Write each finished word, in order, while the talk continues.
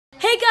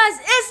Hey guys,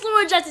 it's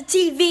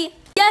laurajohnsontv.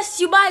 Yes,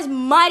 you guys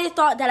might have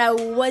thought that I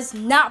was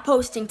not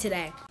posting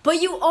today,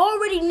 but you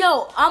already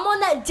know I'm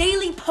on that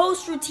daily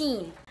post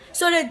routine.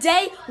 So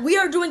today we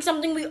are doing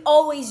something we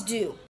always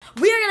do.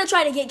 We are gonna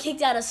try to get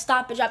kicked out of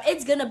Stop and Shop.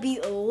 It's gonna be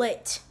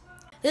lit.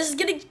 This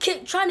is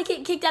trying to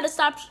get kicked out of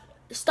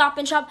Stop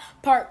and Shop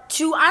part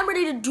 2. I'm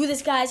ready to do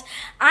this, guys.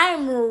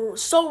 I'm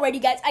so ready,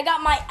 guys. I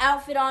got my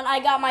outfit on.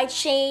 I got my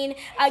chain.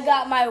 I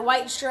got my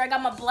white shirt. I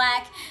got my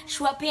black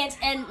sweatpants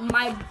and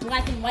my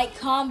black and white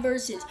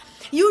Converses.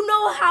 You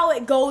know how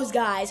it goes,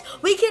 guys.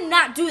 We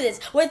cannot do this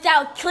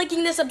without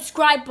clicking the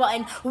subscribe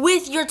button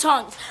with your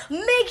tongues.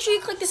 Make sure you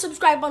click the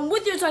subscribe button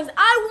with your tongues.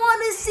 I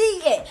want to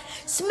see it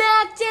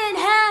smacked in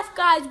half,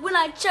 guys, when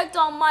I checked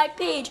on my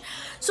page.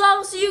 So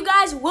I'll see you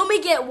guys when we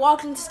get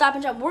walking to Stop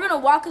and Shop. We're going to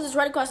walk because it's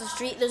right across the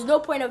street. There's no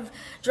point of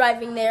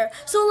driving there.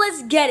 So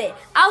let's get it.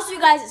 I'll see you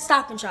guys at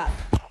Stop and Shop.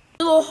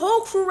 The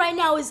whole crew right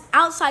now is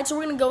outside, so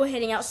we're going to go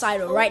heading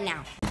outside right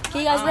now.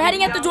 Okay, guys, we're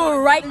heading at the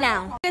door right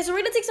now. Okay, so we're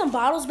gonna take some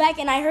bottles back,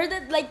 and I heard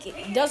that, like,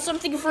 it does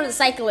something for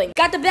recycling.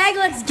 Got the bag,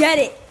 let's get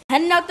it.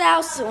 Heading out the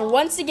house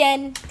once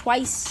again,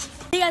 twice.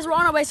 Hey, guys, we're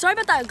on our way. Sorry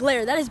about that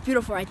glare. That is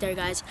beautiful right there,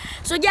 guys.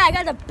 So, yeah, I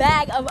got the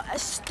bag of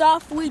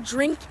stuff we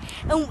drink,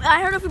 and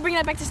I heard if we bring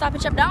that back to Stop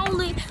and Shop, not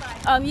only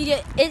you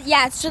get it,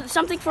 yeah, it's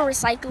something for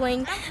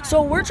recycling.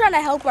 So we're trying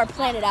to help our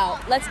planet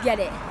out. Let's get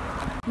it.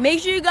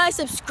 Make sure you guys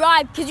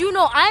subscribe, because you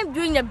know I'm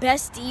doing the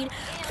best deed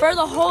for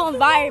the whole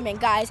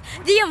environment, guys.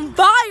 The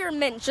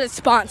environment should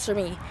sponsor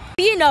me.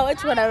 You know,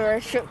 it's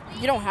whatever.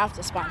 You don't have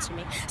to sponsor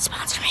me.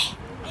 Sponsor me.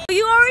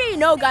 You already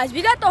know, guys.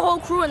 We got the whole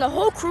crew, and the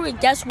whole crew,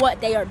 guess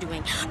what they are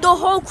doing? The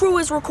whole crew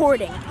is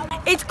recording.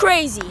 It's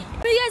crazy.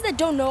 For you guys that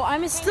don't know,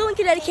 I'm still in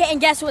Connecticut,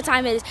 and guess what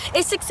time it is?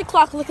 It's 6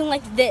 o'clock looking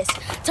like this.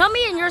 Tell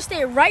me in your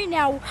state right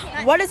now,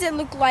 what does it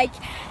look like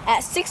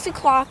at 6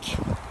 o'clock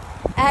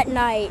at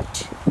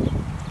night?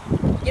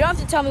 You don't have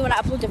to tell me when I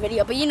upload the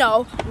video, but you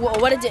know,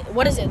 what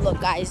does it look,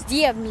 guys?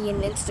 DM me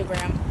on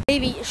Instagram.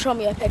 Maybe show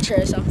me a picture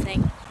or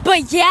something.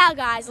 But yeah,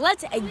 guys,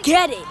 let's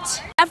get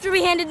it. After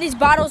we handed these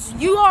bottles,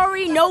 you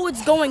already know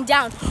what's going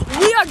down.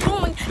 We are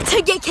going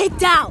to get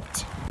kicked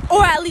out,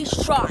 or at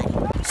least try.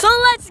 So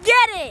let's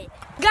get it.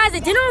 Guys, I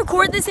didn't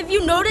record this. If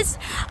you noticed,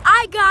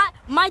 I got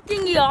my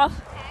thingy off.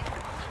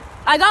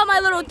 I got my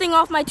little thing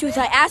off my tooth.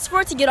 I asked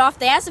for it to get off.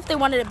 They asked if they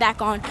wanted it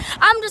back on.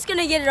 I'm just going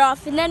to get it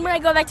off. And then when I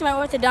go back to my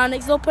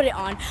orthodontics, they'll put it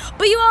on.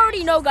 But you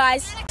already know,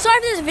 guys. Sorry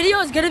if this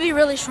video is going to be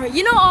really short.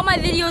 You know all my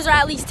videos are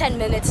at least 10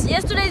 minutes.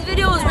 Yesterday's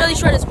video was really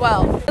short as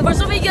well. And for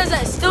some of you guys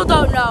that still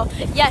don't know,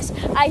 yes,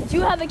 I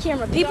do have a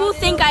camera. People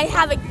think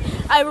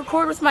I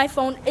record with my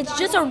phone. It's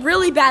just a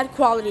really bad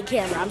quality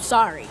camera. I'm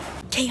sorry.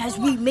 Okay, guys,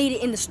 we made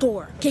it in the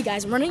store. Okay,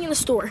 guys, I'm running in the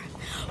store.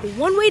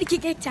 One way to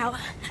get kicked out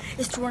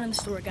is to run in the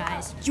store,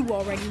 guys. You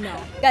already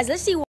know. Guys,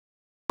 let's see what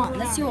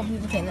we,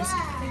 okay,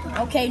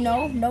 okay,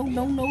 no.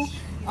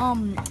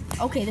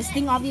 Okay, this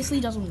thing obviously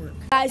doesn't work.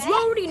 Guys, you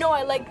already know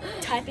I like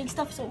typing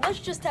stuff, so let's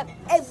just have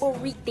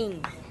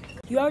everything.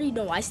 You already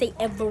know I say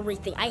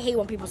everything. I hate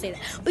when people say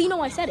that, but you know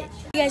I said it.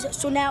 Guys,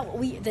 so now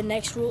the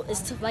next rule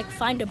is to like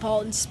find a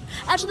ball and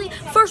actually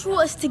first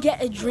rule is to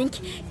get a drink,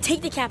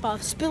 take the cap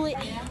off, spill it,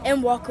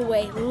 and walk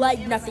away like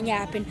nothing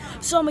happened.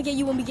 So I'm gonna get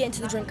you when we get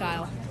into the drink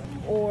aisle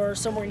or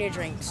somewhere near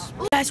drinks.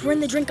 Guys, we're in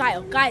the drink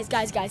aisle. Guys.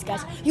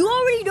 You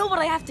already know what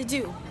I have to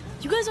do.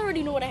 You guys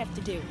already know what I have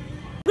to do.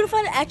 I'm gonna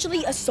find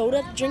actually a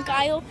soda drink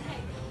aisle.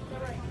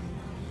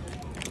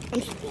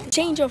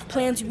 Change of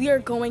plans, we are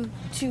going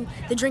to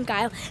the drink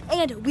aisle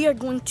and we are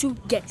going to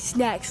get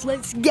snacks.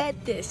 Let's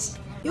get this.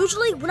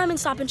 Usually when I'm in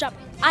Stop and Shop,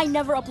 I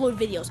never upload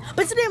videos,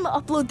 but today I'm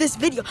gonna upload this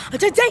video.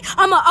 Today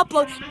I'm gonna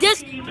upload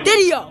this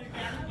video.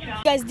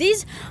 Guys,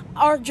 these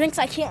are drinks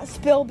I can't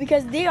spill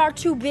because they are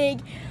too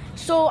big,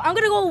 so I'm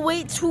gonna go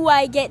wait till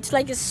I get to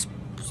like this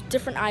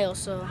different aisle.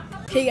 So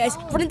okay, guys,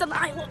 running down the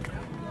aisle.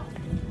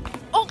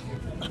 Oh,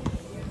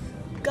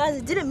 guys,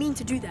 I didn't mean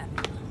to do that.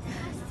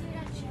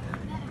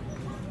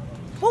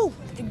 Oh,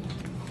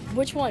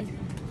 which one?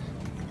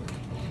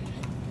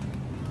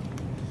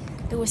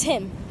 It was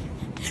him.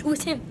 It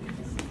was him.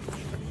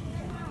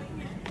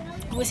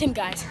 It was him,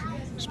 guys.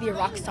 Should be a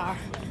rock star.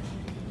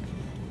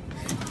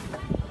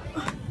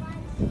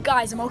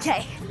 Guys, I'm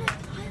okay.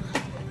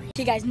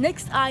 Okay, guys,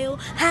 next aisle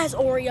has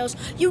Oreos.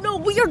 You know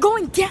we are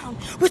going down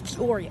with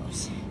the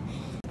Oreos.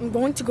 I'm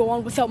going to go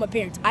on without my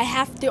parents. I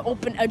have to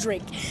open a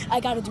drink. I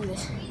gotta do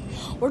this.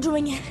 We're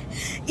doing it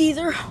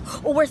either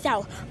or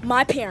without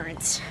my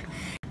parents.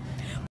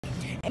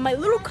 And my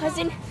little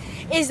cousin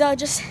is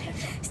just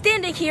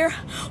standing here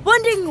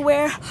wondering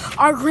where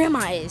our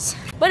grandma is.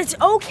 But it's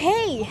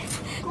okay.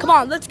 Come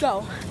on, let's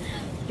go.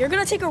 You're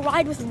gonna take a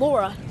ride with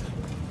Laura.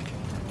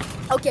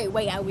 Okay,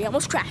 wait, we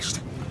almost crashed.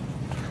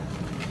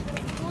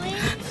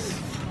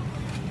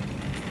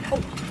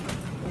 Oh.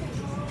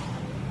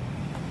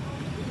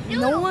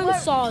 No one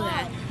saw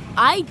that.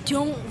 I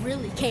don't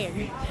really care.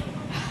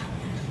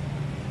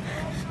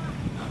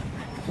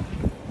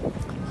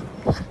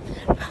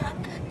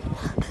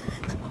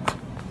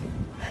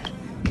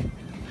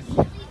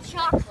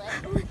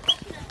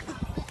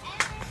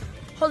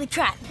 Holy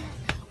crap.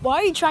 Why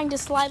are you trying to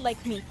slide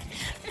like me?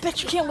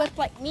 Bet you can't whip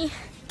like me.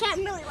 Can't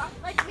really walk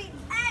like me.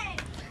 Hey.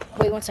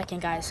 Wait 1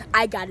 second, guys.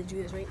 I gotta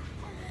do this, right?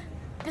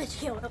 Bet you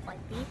can't whip like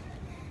me.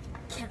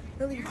 Can't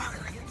really walk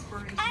like me.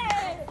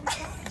 Hey.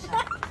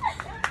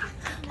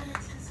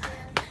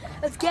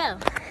 Let's go.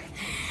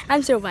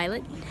 I'm so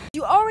violent.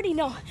 You already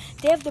know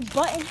they have the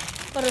button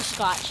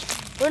butterscotch.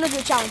 We're gonna do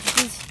a challenge,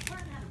 please.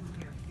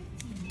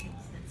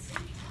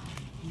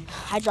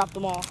 I dropped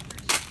them all.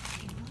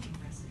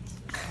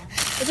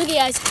 It's okay,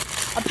 guys.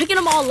 I'm picking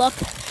them all up.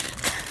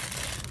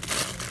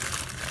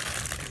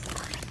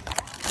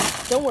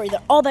 Don't worry,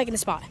 they're all back in the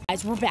spot.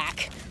 Guys, we're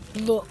back.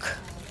 Look.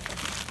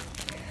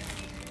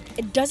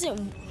 It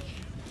doesn't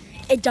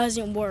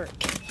work.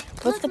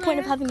 What's the point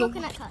of having a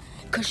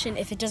cushion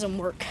if it doesn't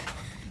work?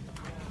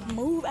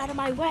 Move out of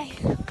my way.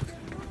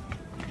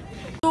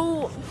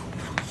 So,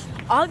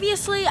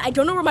 obviously, I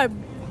don't know where my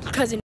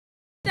cousin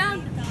is.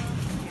 Down.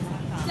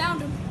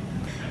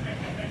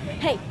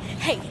 Hey,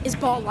 is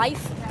ball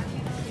life?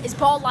 Is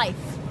ball life?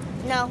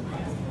 No.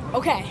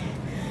 Okay.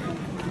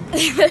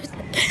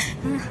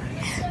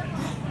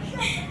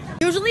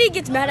 Usually he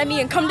gets mad at me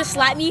and come to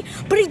slap me,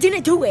 but he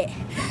didn't do it.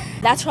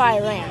 That's why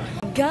I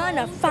ran.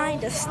 Gonna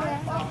find a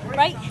snack,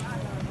 right?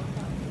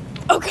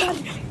 Oh God.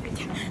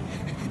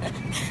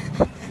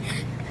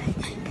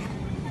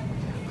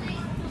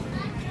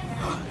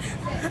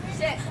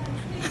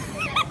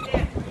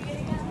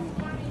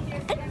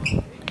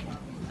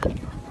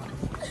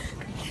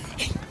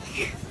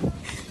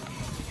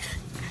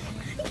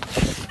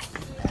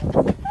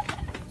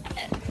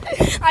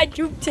 I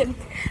juked him.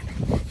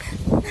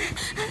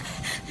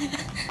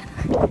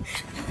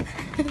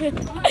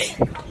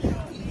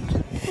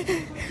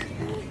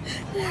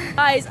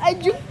 Guys, I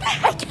juked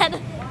back at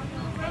him.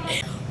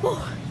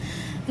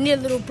 I need a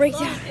little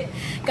breakdown.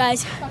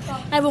 Guys,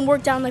 I haven't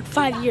worked out in like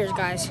 5 years,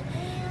 guys.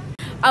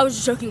 I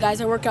was joking,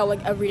 guys. I work out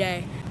like every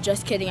day.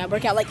 Just kidding. I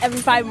work out like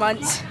every 5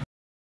 months.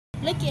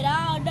 Look at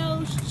all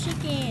those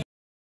chickens.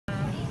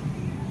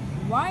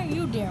 Why are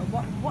you there?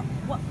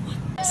 What?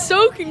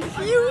 So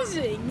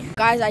confusing.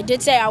 Guys, I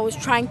did say I was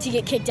trying to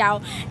get kicked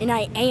out, and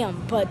I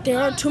am, but there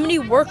are too many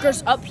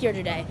workers up here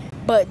today.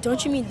 But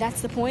don't you mean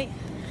that's the point?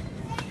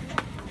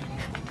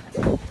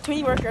 Too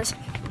many workers.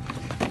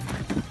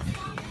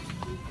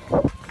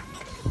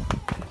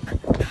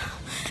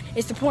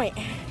 It's the point.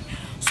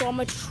 So I'm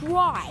gonna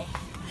try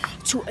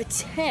to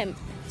attempt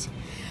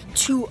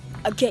to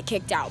get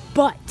kicked out,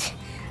 but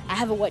I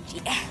have a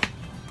wedgie.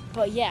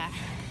 But yeah.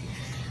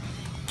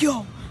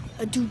 Yo,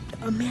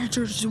 a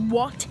manager just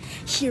walked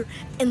here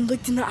and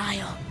looked in the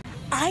aisle.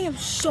 I am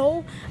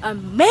so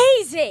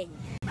amazing.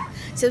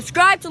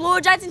 Subscribe to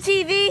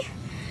laurajohnsontv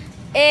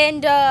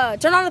and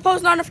turn on the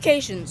post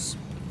notifications.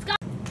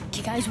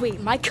 Okay, guys,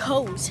 wait. My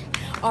codes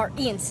are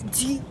in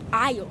the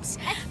aisles.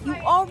 You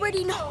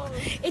already know.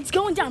 It's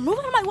going down. Move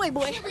out of my way,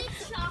 boy.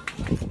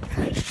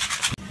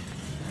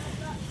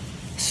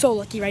 So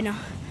lucky right now.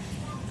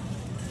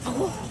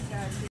 Oh.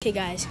 Okay,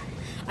 guys,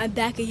 I'm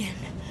back again.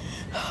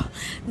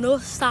 No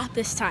stop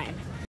this time.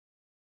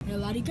 And a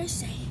lot of you guys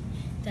say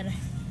that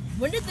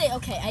when did they?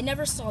 Okay, I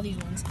never saw these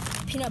ones.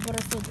 Peanut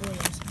butter filled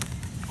Oreos.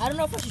 I don't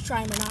know if I should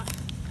try them or not.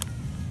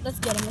 Let's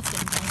get them.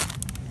 Guys.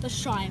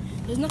 Let's try them.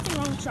 There's nothing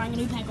wrong with trying a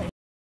new pack of.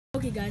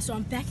 Okay, guys, so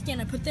I'm back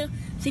again. I put the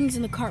things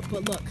in the cart,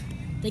 but look,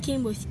 they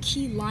came with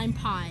key lime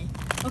pie.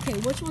 Okay,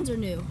 which ones are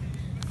new?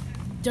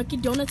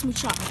 Dunkin' Donuts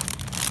Muchacha.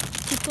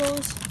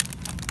 Pickles.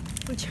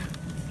 Which?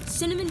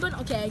 Cinnamon bun.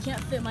 Okay, I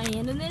can't fit my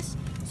hand in this,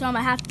 so I'm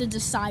gonna have to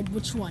decide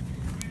which one.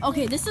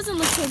 Okay, this doesn't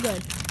look so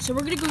good, so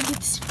we're gonna go get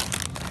this.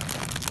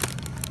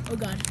 Oh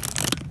God,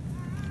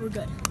 we're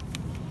good.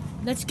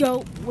 Let's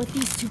go with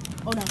these two.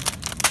 Oh no.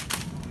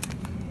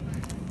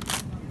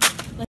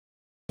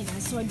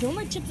 So I don't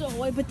like Chips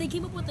Ahoy, but they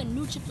came up with a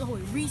new Chips Ahoy,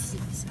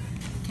 Reese's.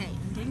 Okay,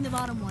 I'm getting the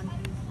bottom one.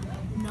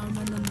 No.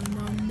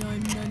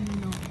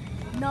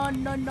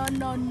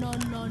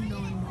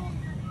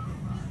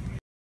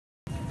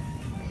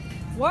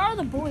 Where are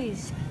the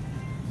boys?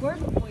 Where are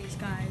the boys,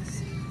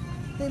 guys?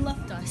 They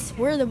left us.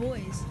 Where are the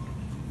boys?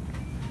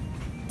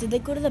 Did they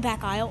go to the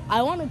back aisle?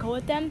 I want to go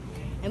with them,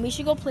 and we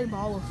should go play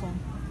ball with them.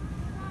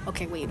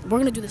 Okay, wait. We're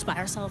going to do this by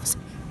ourselves.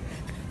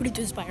 We're going to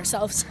do this by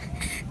ourselves.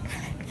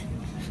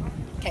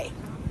 Okay.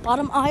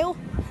 Bottom aisle,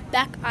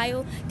 back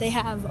aisle, they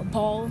have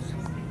balls.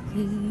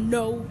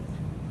 No.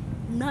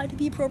 Not to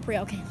be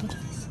appropriate. Okay, look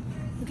at this.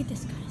 Look at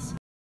this, guys.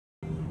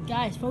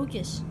 Guys,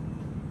 focus.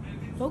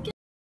 Focus.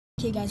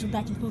 Okay, guys, we're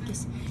back in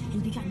focus.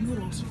 And we got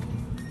noodles.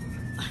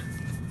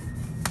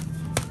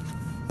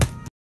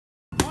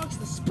 Marks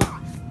the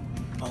spot.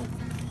 Oh.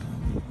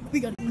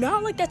 We got,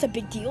 not like that's a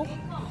big deal.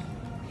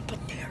 But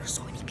there are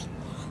so many people.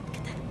 Look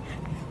at that.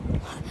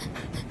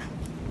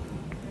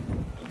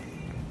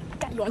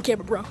 Got you on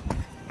camera, bro.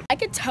 I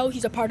could tell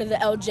he's a part of the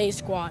LJ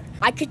squad.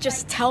 I could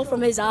just tell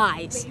from his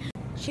eyes.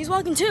 She's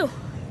walking too.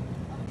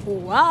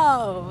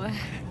 Wow.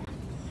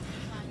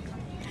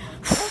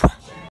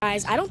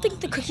 Guys, I don't think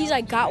the cookies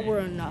I got were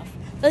enough.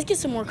 Let's get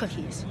some more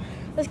cookies.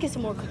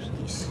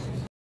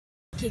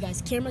 Okay,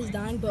 guys, camera's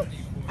dying, but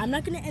I'm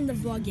not gonna end the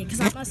vlog yet because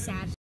I'm not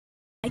sad.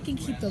 can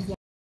keep the vlog.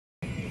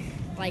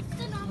 Like,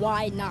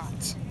 why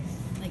not?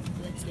 Like,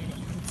 let's get it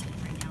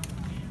right now.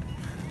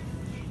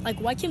 Like,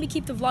 why can't we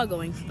keep the vlog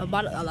going? A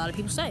lot of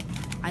people say.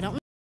 I don't know.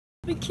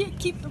 We can't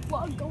keep the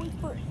vlog going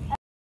forever.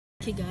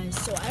 Okay, guys,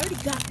 so I already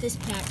got this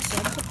pack, so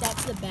I put that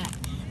to the back.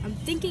 I'm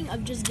thinking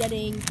of just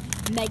getting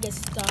mega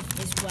stuffed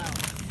as well.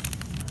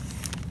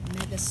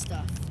 Mega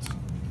stuffed.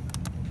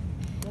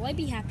 Will I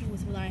be happy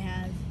with what I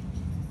have?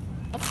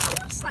 Of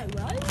course I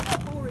will. I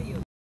love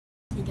Oreo.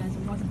 Hey guys,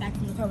 I'm walking back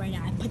from the car right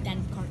now. I put that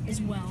in the cart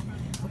as well.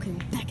 Okay,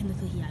 we're back in the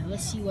car here.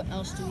 Let's see what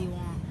else do we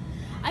want.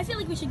 I feel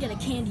like we should get a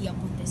candy up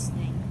with this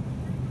thing.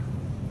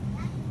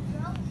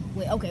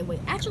 Wait, okay, wait.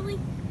 Actually,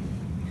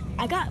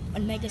 I got a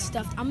mega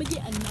stuffed. I'm gonna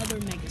get another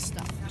mega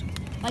stuffed.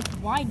 Like,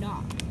 why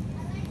not?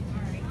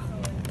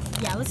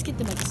 Yeah, let's get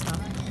the mega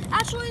stuffed.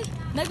 Actually,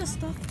 mega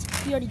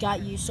stuffed, we already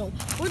got you, so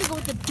we're gonna go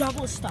with the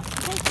double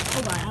stuffed, okay?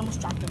 Oh god, I almost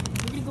dropped them.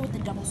 We're gonna go with the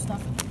double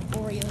stuffed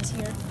Oreos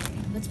here.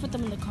 Let's put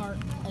them in the cart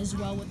as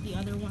well with the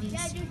other ones.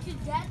 Yeah, you can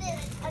get it.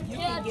 You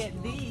can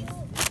get these.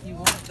 You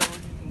want those,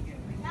 you can get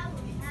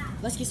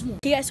these. Let's get some more.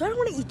 Okay, guys, so I don't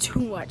want to eat too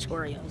much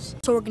Oreos.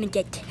 So we're gonna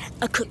get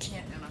a cookie.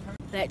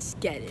 Let's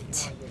get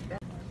it.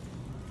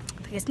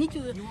 Okay, let's sneak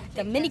through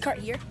the mini cart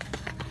here.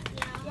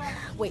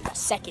 Wait a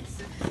second.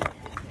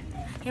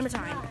 Hammer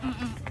time.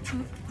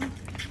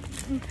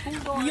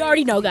 You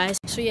already know, guys.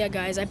 So yeah,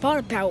 guys, I bought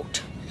about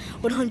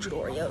 100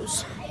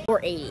 Oreos. Or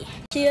 80.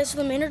 Okay, yeah, so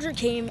the manager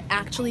came,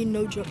 actually,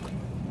 no joke.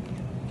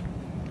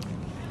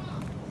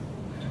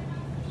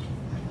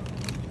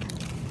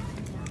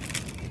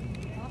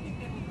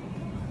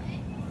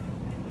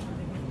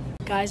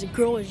 Guys, a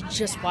girl is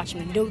just watching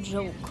me, no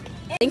joke.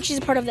 I think she's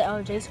a part of the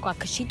LJ squad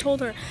because she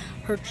told her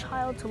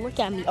child to look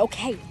at me.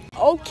 Okay,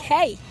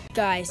 okay.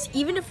 Guys,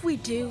 even if we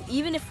do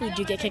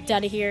get kicked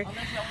out of here,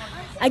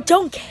 I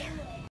don't care.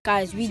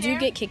 Guys, we do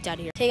get kicked out of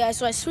here. Okay, guys,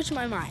 so I switched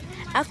my mind.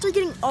 After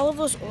getting all of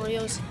those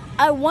Oreos,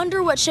 I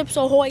wonder what Chips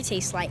Ahoy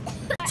tastes like.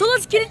 So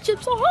let's get it,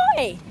 Chips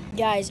Ahoy!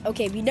 Guys,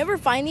 okay, we never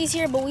find these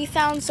here, but we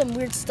found some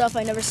weird stuff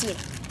I never seen.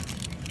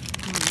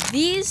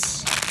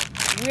 These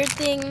weird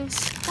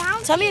things.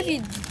 Bounty. Tell me if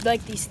you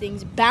like these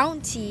things.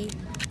 Bounty.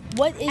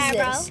 What is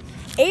this?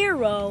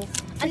 Arrow.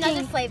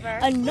 Another flavor.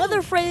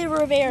 Another flavor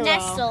of Arrow.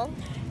 Nestle.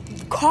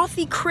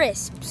 Coffee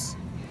Crisps.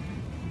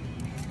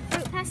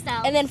 Fruit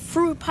pastel. And then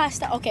fruit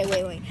pastel. Okay,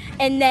 wait.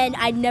 And then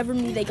I never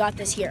knew they got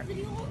this here.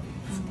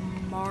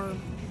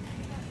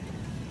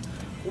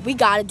 We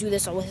gotta do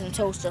this with some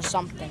toast or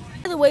something.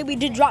 By the way, we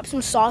did drop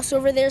some sauce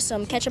over there,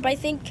 some ketchup, I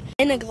think,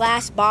 in a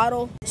glass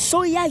bottle.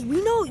 So yeah,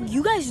 we know,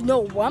 you guys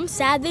know I'm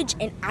savage,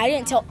 and I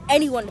didn't tell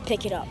anyone to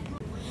pick it up.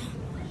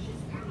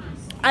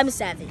 I'm a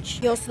savage.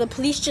 Yo, so the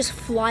police just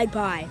fly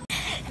by,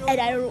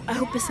 and I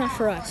hope it's not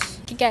for us.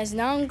 Okay, guys,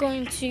 now I'm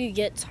going to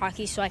get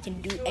Takis so I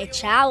can do a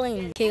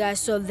challenge. Okay, guys,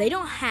 so they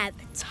don't have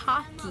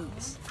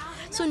Takis.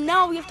 So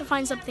now we have to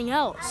find something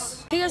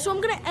else. Okay, guys, so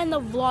I'm gonna end the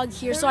vlog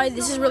here. Sorry,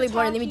 this is really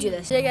blurry. Let me do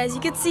this. Okay, guys,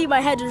 you can see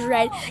my head is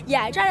red.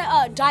 Yeah, I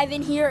tried to dive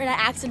in here and I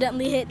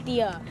accidentally hit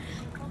the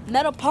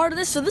metal part of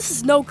this, so this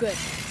is no good.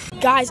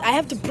 Guys, I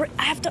have to put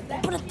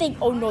a thing.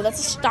 Oh no, that's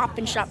a Stop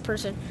and Shop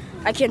person.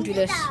 I can't do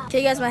this.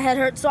 Okay, guys, my head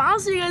hurts. So I'll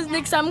see you guys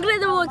next time. I'm gonna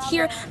end the vlog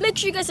here. Make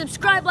sure you guys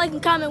subscribe, like,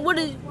 and comment. What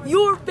is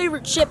your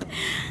favorite chip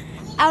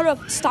out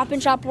of Stop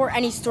and Shop or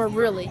any store,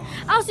 really?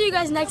 I'll see you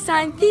guys next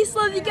time. Peace,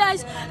 love you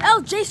guys.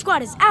 LJ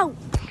Squad is out.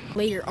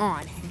 Later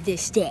on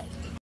this day.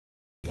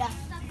 Yeah.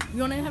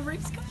 You wanna have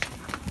race?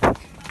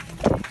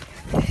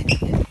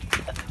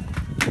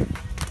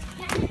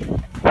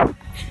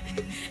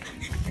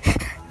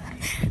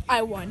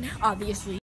 I won, obviously.